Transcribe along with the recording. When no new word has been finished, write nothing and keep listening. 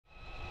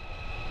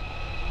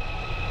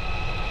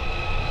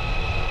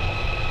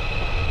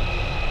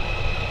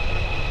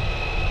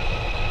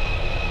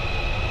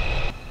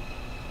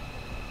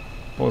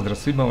Pozdrav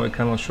svima, ovo je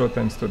kanal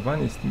Showtime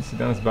 112, mi se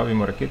danas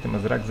bavimo raketama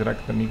zrak-zrak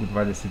na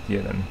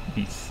MiG-21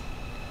 bis.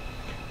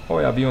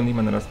 Ovaj avion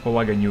ima na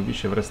raspolaganju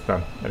više vrsta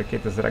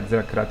raketa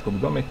zrak-zrak kratkog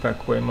dometa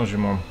koje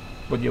možemo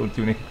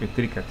podijeliti u nekakve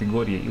tri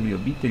kategorije ili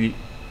obitelji,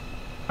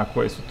 a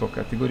koje su to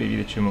kategorije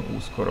vidjet ćemo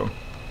uskoro.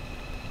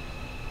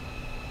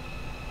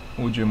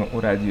 Uđemo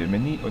u radio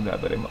menu,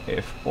 odaberemo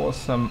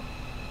F8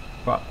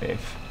 pa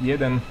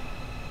F1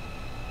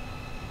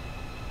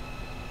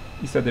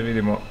 i sada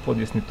vidimo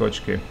podjesne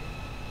točke.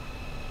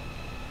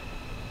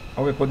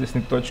 Ove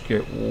podjesne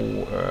točke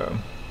u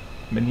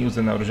meniju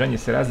za naoružanje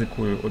se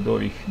razlikuju od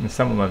ovih na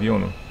samom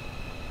avionu.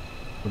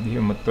 Ovdje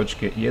imamo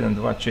točke 1,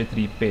 2, 4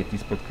 i 5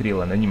 ispod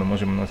krila, na njima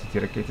možemo nositi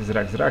rakete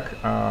zrak-zrak,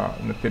 a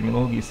na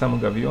terminologiji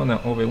samog aviona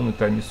ove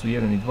unutarnje su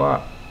 1 i 2,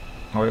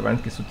 a ove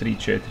vanjske su 3 i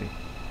 4.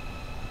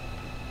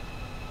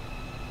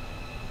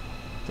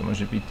 To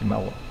može biti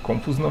malo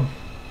konfuzno.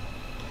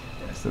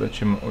 Sada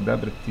ćemo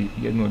odabrati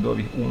jednu od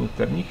ovih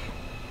unutarnjih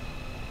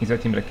i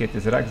zatim rakete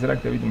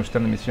zrak-zrak da vidimo šta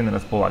nam je sve na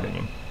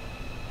raspolaganju.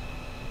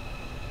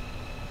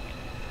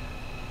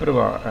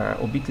 Prva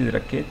obitelj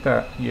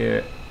raketa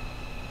je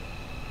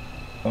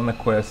ona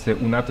koja se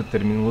u NATO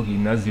terminologiji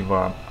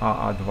naziva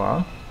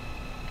AA2,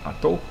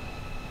 ATOL.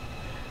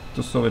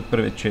 To su ove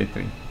prve 4.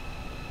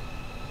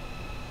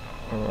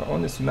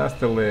 One su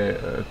nastale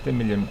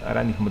temeljem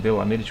ranih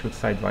modela američkog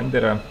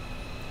Sidewindera.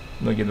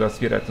 Mnogi od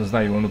vas vjerojatno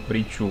znaju onu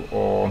priču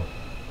o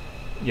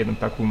jednom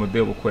takvom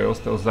modelu koji je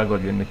ostao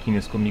zaglavljen na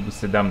kineskom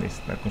MiG-17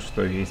 nakon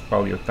što je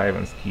ispalio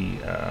tajvanski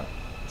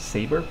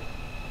Saber.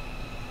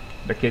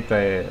 Raketa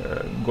je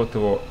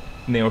gotovo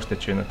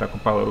neoštećena, tako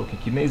pala u ruke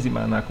Kinezima,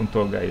 a nakon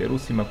toga je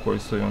Rusima koji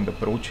su je onda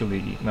proučili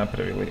i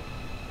napravili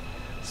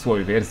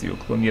svoju verziju,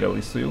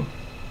 klonirali su ju.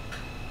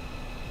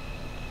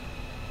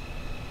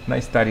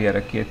 Najstarija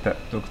raketa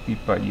tog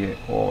tipa je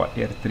ova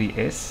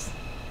R3S,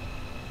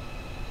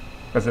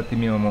 pa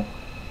zatim imamo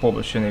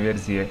poboljšane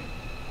verzije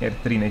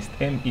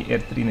R13M i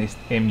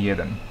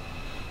R13M1.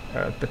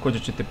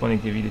 Također ćete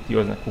ponegdje vidjeti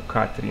oznaku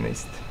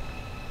K13.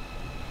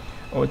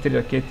 Ove tri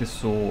rakete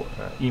su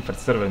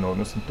infracrveno,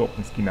 odnosno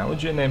toplinski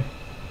navođene.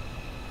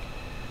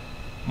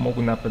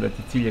 Mogu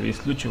napadati ciljeve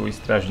isključivo iz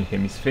stražnje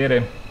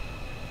hemisfere,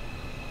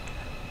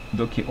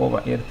 dok je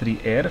ova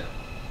R3R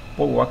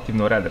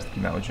polu-akrivno radarski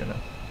navođena.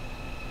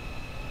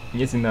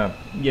 Njezina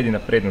jedina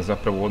prednost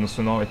zapravo u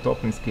odnosu na ove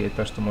toplinske je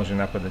ta što može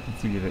napadati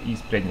ciljeve iz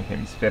prednje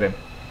hemisfere.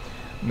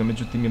 No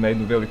međutim ima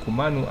jednu veliku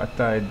manu, a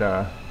ta je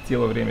da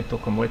cijelo vrijeme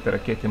tokom leta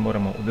rakete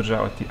moramo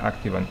održavati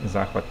aktivan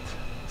zahvat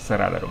sa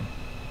radarom.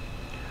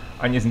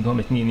 A njezin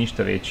domet nije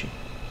ništa veći.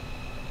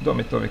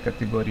 Domet ove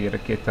kategorije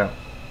raketa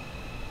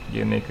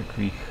je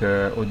nekakvih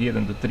od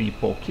 1 do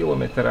 3,5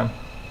 km.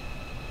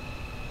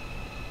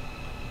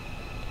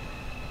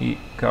 I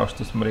kao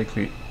što smo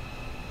rekli,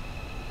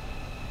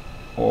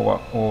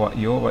 ova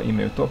i ova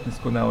imaju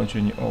toplinsko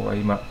navođenje, ova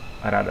ima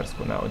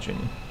radarsko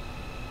navođenje.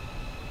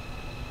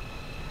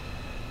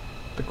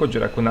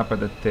 Također ako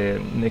napadate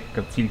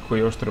nekakav cilj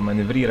koji oštro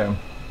manevrira,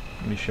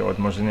 više od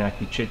možda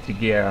nekakvih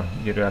 4G-a,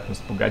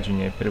 vjerojatnost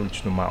pogađanja je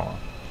prilično mala.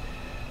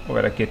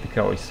 Ove rakete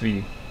kao i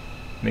svi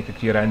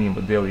nekakvi raniji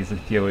modeli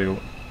zahtijevaju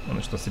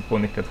ono što se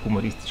ponekad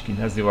humoristički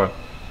naziva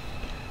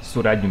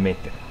suradnju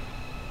mete.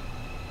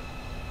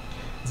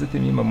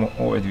 Zatim imamo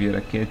ove dvije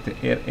rakete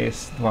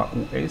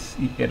RS-2US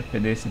i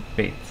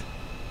R-55.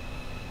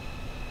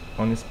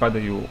 One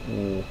spadaju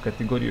u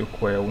kategoriju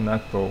koja u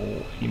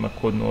NATO-u ima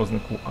kodnu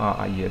oznaku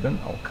AA1,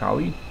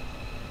 Alkali.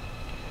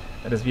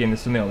 Razvijene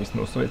su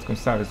neovisno u Sovjetskom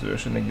savezu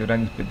još od negdje u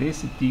ranih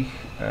 50-ih.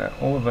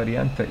 Ova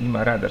varijanta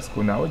ima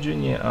radarsko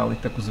navođenje, ali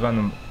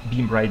takozvanom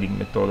beam riding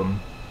metodom.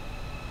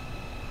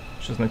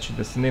 Što znači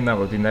da se ne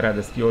navodi na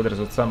radarski odraz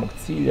od samog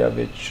cilja,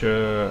 već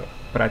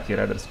prati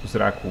radarsku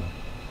zraku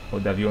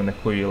od aviona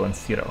koji je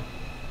lansirao.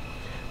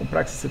 U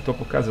praksi se to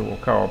pokazalo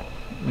kao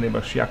ne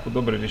baš jako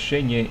dobro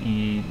rješenje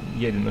i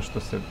jedino što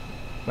se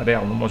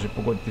realno može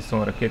pogoditi s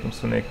ovom raketom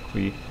su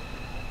nekakvi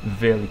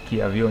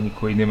veliki avioni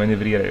koji ne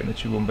manevriraju,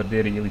 znači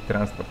bombarderi ili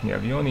transportni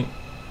avioni.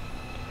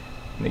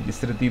 Negdje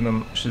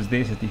sredinom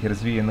 60-ih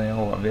razvijena je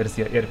ova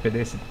verzija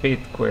R55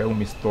 koja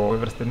umjesto ove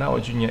vrste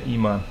navođenja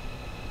ima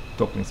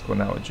toplinsko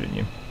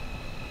navođenje,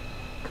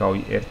 kao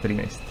i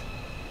R13.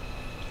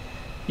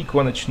 I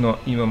konačno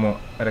imamo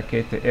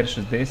rakete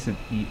R60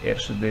 i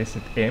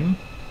R60M,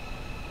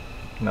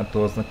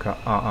 NATO oznaka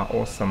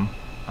AA8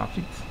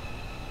 AFIT.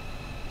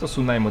 To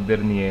su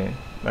najmodernije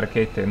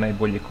rakete,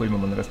 najbolje koje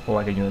imamo na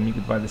raspolaganju na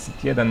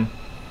MiG-21.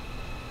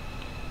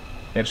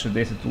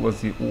 R60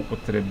 ulazi u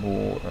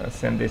upotrebu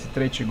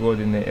 73.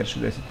 godine,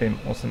 R60M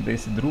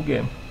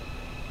 82.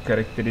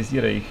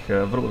 Karakterizira ih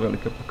vrlo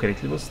velika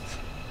pokretljivost.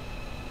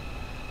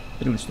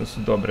 Prilično su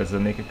dobre za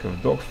nekakav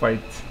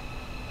dogfight.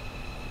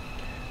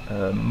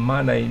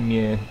 Mana im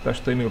je ta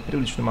što imaju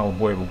prilično malo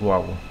bojevu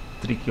glavu.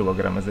 3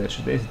 kg za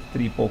R60,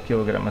 3,5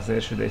 kg za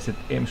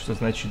R60M, što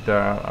znači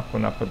da ako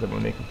napadamo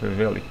nekakve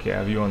velike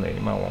avione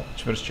i malo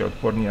čvršće,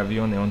 otpornije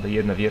avione, onda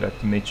jedna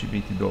vjerojatno neće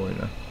biti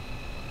dovoljna.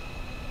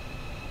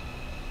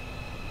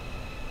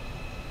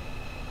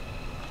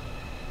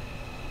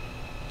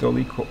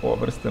 Toliko o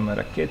vrstama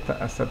raketa,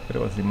 a sad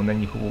prelazimo na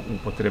njihovu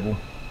upotrebu.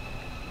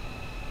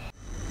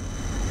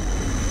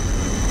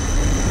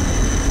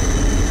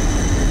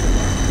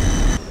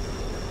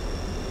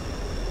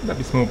 Da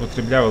bismo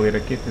upotrebljavali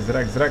rakete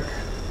zrak-zrak,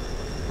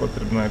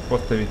 potrebno je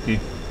postaviti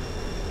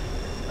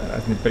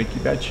razne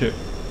prekidače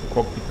u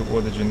kokpitu u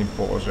određenim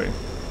položaju.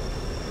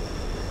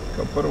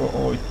 Kao prvo,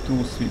 ovi tu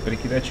svi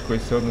prekidači koji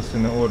se odnose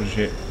na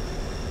oružje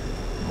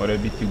moraju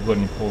biti u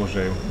gornjem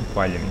položaju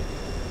upaljeni.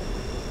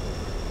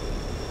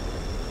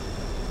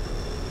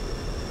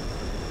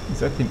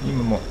 Zatim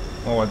imamo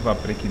ova dva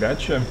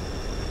prekidača.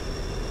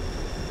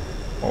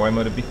 Ovaj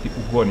mora biti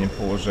u gornjem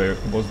položaju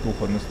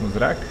vazduh, odnosno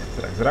zrak,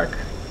 zrak-zrak.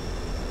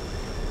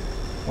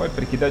 Ovaj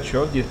prekidač je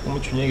ovdje, s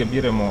pomoću njega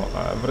biramo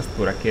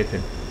vrstu rakete,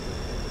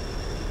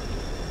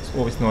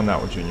 ovisno o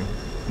navođenju.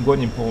 U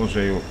gornjem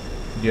položaju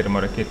biramo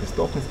rakete s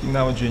toplinskim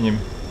navođenjem,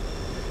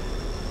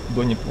 u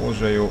donjem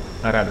položaju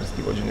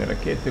radarski vođene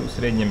rakete, u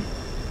srednjem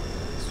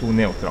su u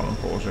neutralnom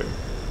položaju.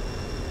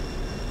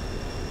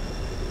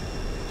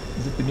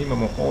 Zatim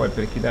imamo ovaj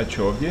prekidač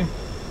ovdje,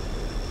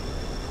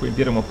 koji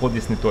biramo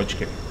podvjesne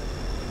točke.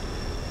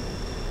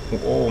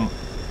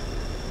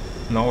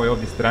 Na ovoj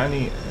ovdje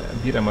strani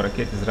biramo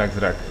rakete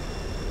zrak-zrak.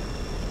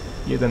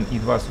 1 i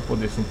 2 su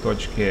podvjesne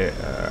točke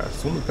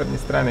s unutarnje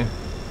strane,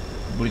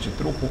 bliže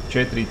trupu,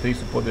 4 i 3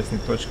 su podvjesne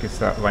točke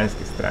sa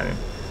vanjske strane.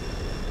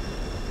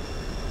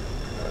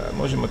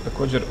 Možemo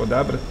također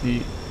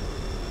odabrati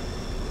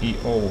i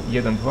ovu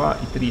 1, 2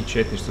 i 3 i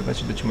 4, što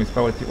znači da ćemo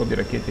ispaliti obje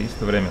rakete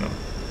istovremeno.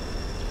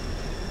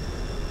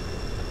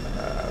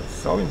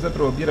 Sa ovim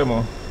zapravo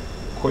biramo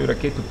koju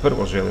raketu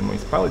prvo želimo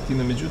ispaliti,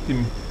 no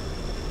međutim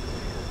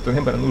to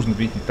ne mora nužno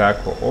biti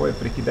tako. Ovaj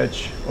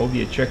prekidač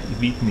ovdje je čak i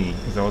bitniji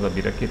za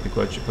odabir rakete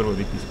koja će prvo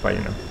biti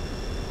ispaljena.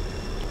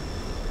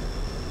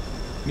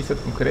 Mi sad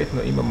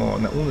konkretno imamo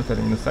na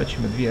unutarnjim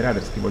nosačima dvije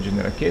radarski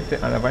vođene rakete,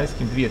 a na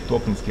vanjskim dvije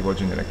toplinske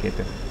vođene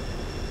rakete.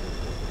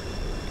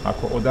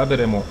 Ako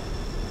odaberemo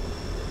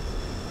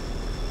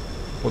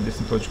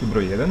podvjesnu točku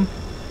broj 1,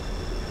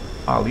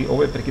 ali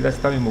ovaj prekidač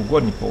stavimo u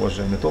gornji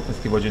položaj na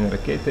toplinske vođene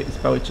rakete,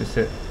 ispalit će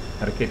se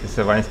rakete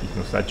sa vanjskih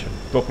nosača,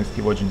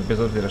 toplinski vođenje, bez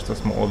obzira što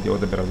smo ovdje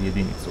odabrali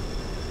jedinicu.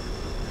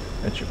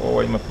 Znači,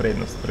 ovo ima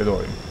prednost pred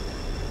ovim.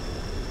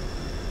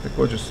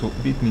 Također su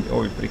bitni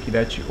ovi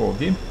prekidači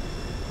ovdje.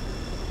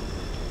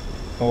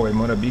 Ovaj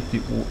mora biti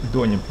u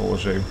donjem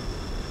položaju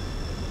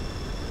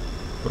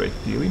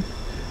projektili.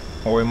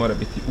 Ovaj mora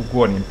biti u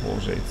gornjem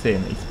položaju C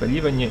na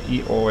ispaljivanje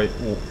i ovaj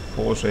u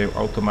položaju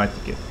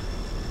automatike.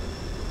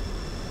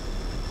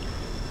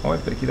 Ovaj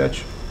prekidač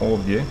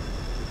ovdje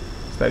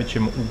stavit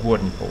ćemo u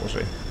gornji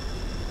položaj,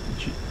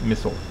 znači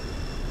mesol.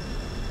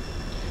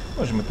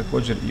 Možemo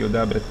također i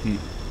odabrati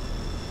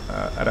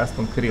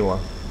raspon krila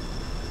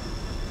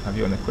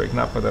aviona kojeg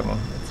napadamo,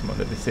 recimo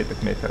na 10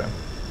 metara.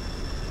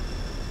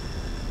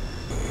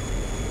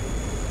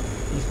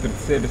 Ispred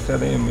sebe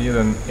sada imamo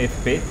jedan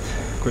F5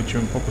 koji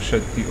ćemo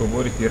pokušati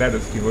oboriti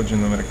radarski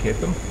vođenom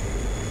raketom.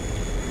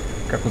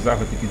 Kako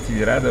zahvatiti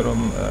cilj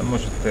radarom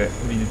možete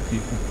vidjeti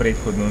u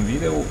prethodnom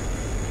videu.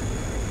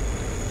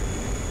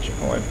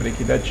 Ovaj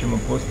prekidač ćemo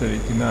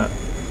postaviti na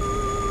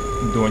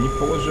donji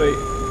položaj,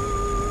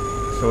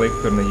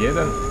 selektor na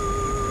 1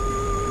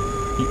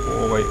 i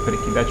ovaj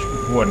prekidač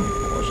u gornji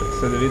položaj.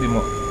 Sada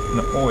vidimo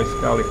na ovoj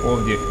skali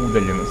ovdje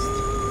udaljenost.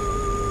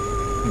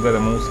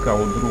 Gledamo u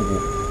skalu drugu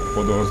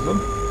podozdo.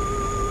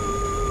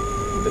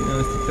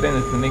 Udaljenost je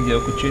trenutno negdje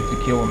oko 4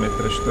 km,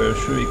 što je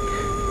još uvijek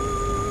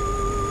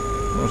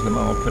možda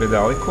malo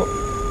predaleko.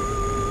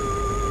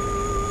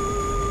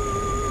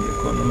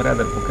 Iako nam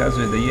radar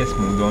pokazuje da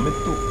jesmo u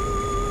dometu,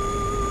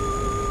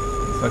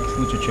 u svaki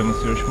slučaj ćemo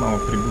se još malo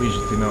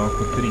približiti na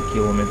oko 3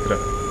 km.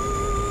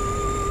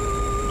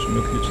 Ćemo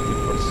uključiti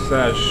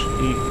forsaž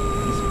i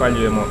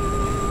ispaljujemo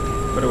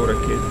prvu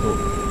raketu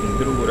i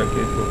drugu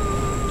raketu.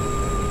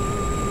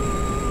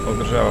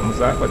 Održavamo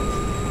zahvat.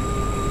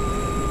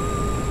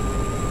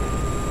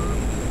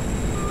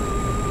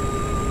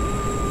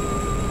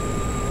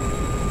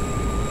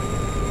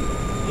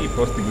 I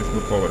postigli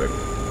smo povrh.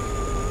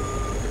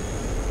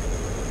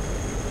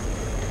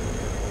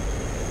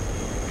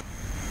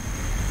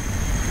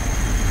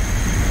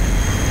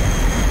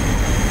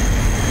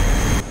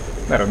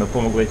 Naravno,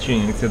 pomogla je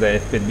činjenica da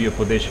je F5 bio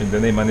podešen da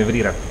ne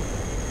manevrira.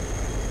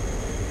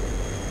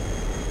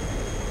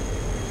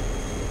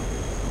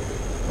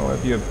 Ovo je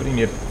bio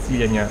primjer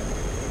ciljanja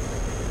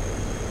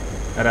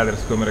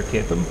radarskom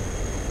raketom.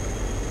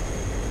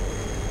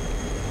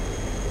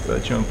 Sada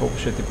ćemo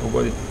pokušati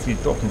pogoditi cilj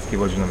toplinski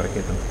vođenom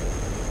raketom.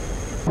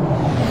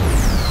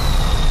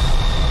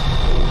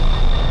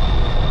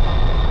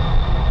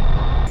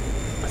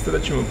 A sada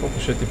ćemo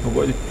pokušati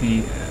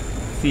pogoditi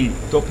cilj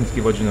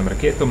toplinski vođenom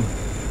raketom,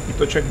 i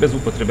to čak bez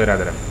upotrebe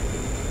radara.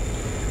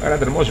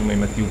 Radar možemo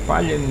imati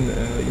upaljen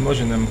i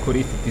može nam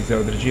koristiti za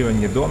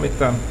određivanje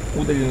dometa,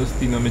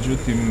 udaljenosti, no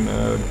međutim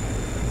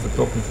za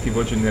toplinski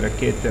vođene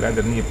rakete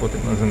radar nije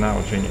potrebno za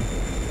navođenje.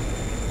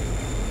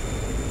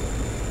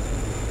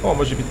 Ovo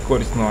može biti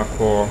korisno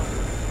ako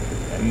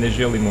ne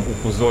želimo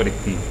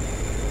upozoriti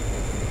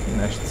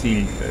naš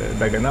cilj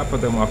da ga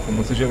napadamo, ako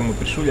mu se želimo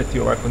prišuljati,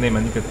 ovako nema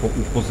nikakvo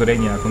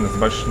upozorenja ako nas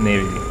baš ne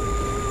vidi.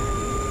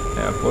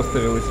 Evo,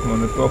 postavili smo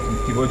na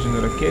toplinski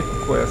vođenu raketu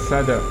koja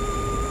sada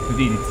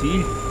vidi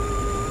cilj.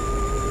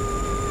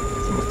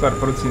 Samo stvar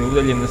procjene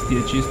udaljenosti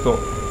je čisto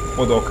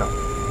od oka.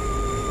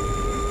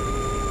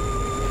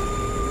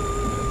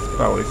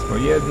 Spalili smo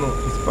jednu,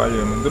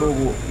 ispaljujemo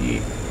drugu i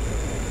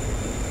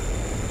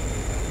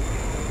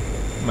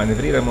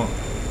manevriramo.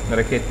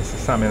 Rakete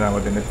se same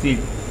navode na cilj.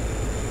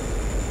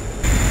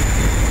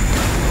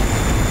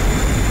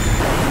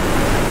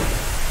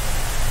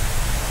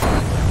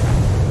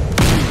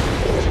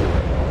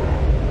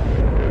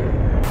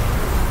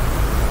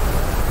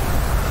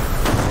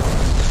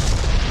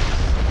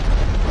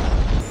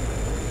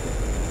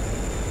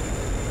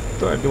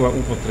 To je bila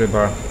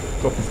upotreba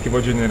toplinske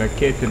vođene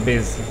rakete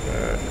bez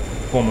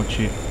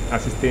pomoći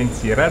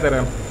asistencije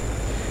radara.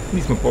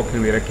 Mi smo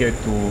pokrili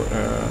raketu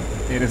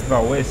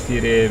RS-2OS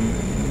jer je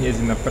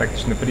njezina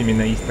praktična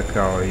primjena ista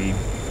kao i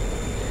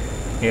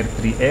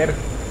R3R.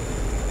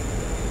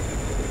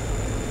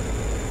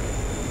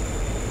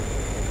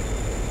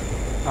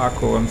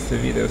 Ako vam se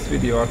video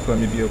svidio, ako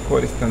vam je bio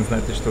koristan,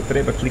 znate što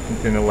treba,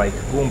 kliknite na like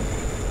gumb,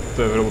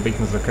 to je vrlo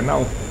bitno za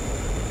kanal.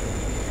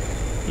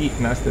 I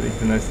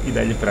nastavite nas i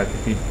dalje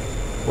pratiti.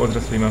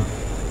 Pozdrav svima!